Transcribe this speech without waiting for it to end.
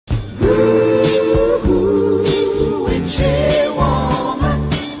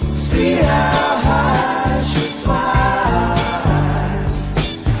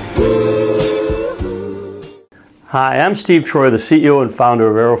Hi, I'm Steve Troy, the CEO and founder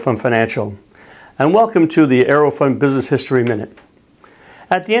of Aerofund Financial, and welcome to the Aerofund Business History Minute.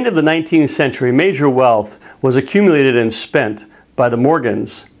 At the end of the 19th century, major wealth was accumulated and spent by the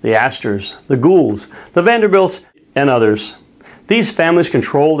Morgans, the Astors, the Goulds, the Vanderbilts, and others. These families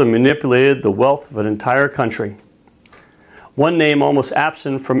controlled and manipulated the wealth of an entire country. One name almost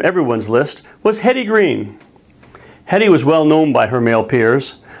absent from everyone's list was Hetty Green. Hetty was well known by her male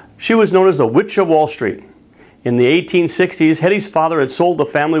peers. She was known as the Witch of Wall Street. In the 1860s, Hetty's father had sold the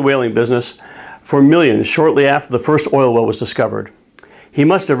family whaling business for millions shortly after the first oil well was discovered. He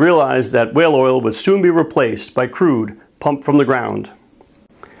must have realized that whale oil would soon be replaced by crude pumped from the ground.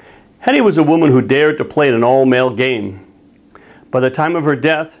 Hetty was a woman who dared to play an all-male game. By the time of her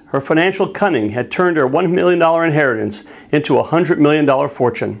death, her financial cunning had turned her $1 million inheritance into a $100 million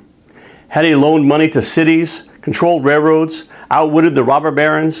fortune. Hetty loaned money to cities, controlled railroads, outwitted the robber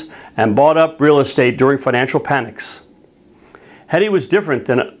barons, and bought up real estate during financial panics. Hetty was different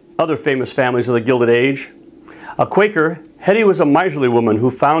than other famous families of the Gilded Age. A Quaker, Hetty was a miserly woman who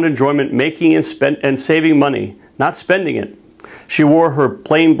found enjoyment making and saving money, not spending it. She wore her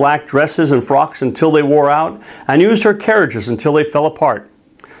plain black dresses and frocks until they wore out, and used her carriages until they fell apart.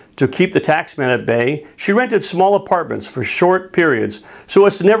 To keep the taxman at bay, she rented small apartments for short periods so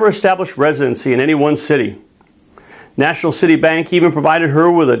as to never establish residency in any one city. National City Bank even provided her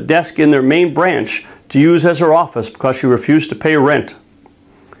with a desk in their main branch to use as her office because she refused to pay rent.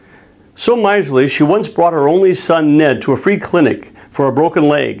 So miserly, she once brought her only son Ned to a free clinic for a broken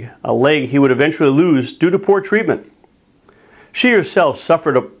leg, a leg he would eventually lose due to poor treatment. She herself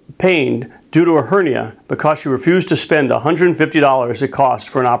suffered a pain due to a hernia because she refused to spend $150 it cost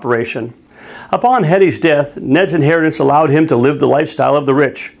for an operation. Upon Hetty's death, Ned's inheritance allowed him to live the lifestyle of the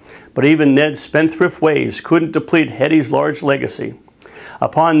rich. But even Ned's spendthrift ways couldn't deplete Hetty's large legacy.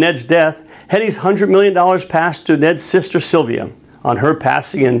 Upon Ned's death, Hetty's $100 million passed to Ned's sister Sylvia. On her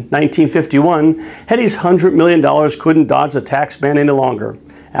passing in 1951, Hetty's $100 million couldn't dodge the tax man any longer.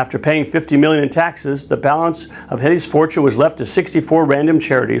 After paying $50 million in taxes, the balance of Hetty's fortune was left to 64 random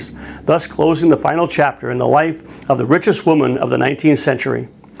charities, thus closing the final chapter in the life of the richest woman of the 19th century.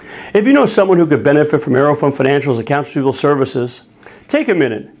 If you know someone who could benefit from Aerofund Financial's accounts receivable services, take a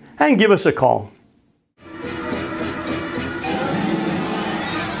minute and give us a call.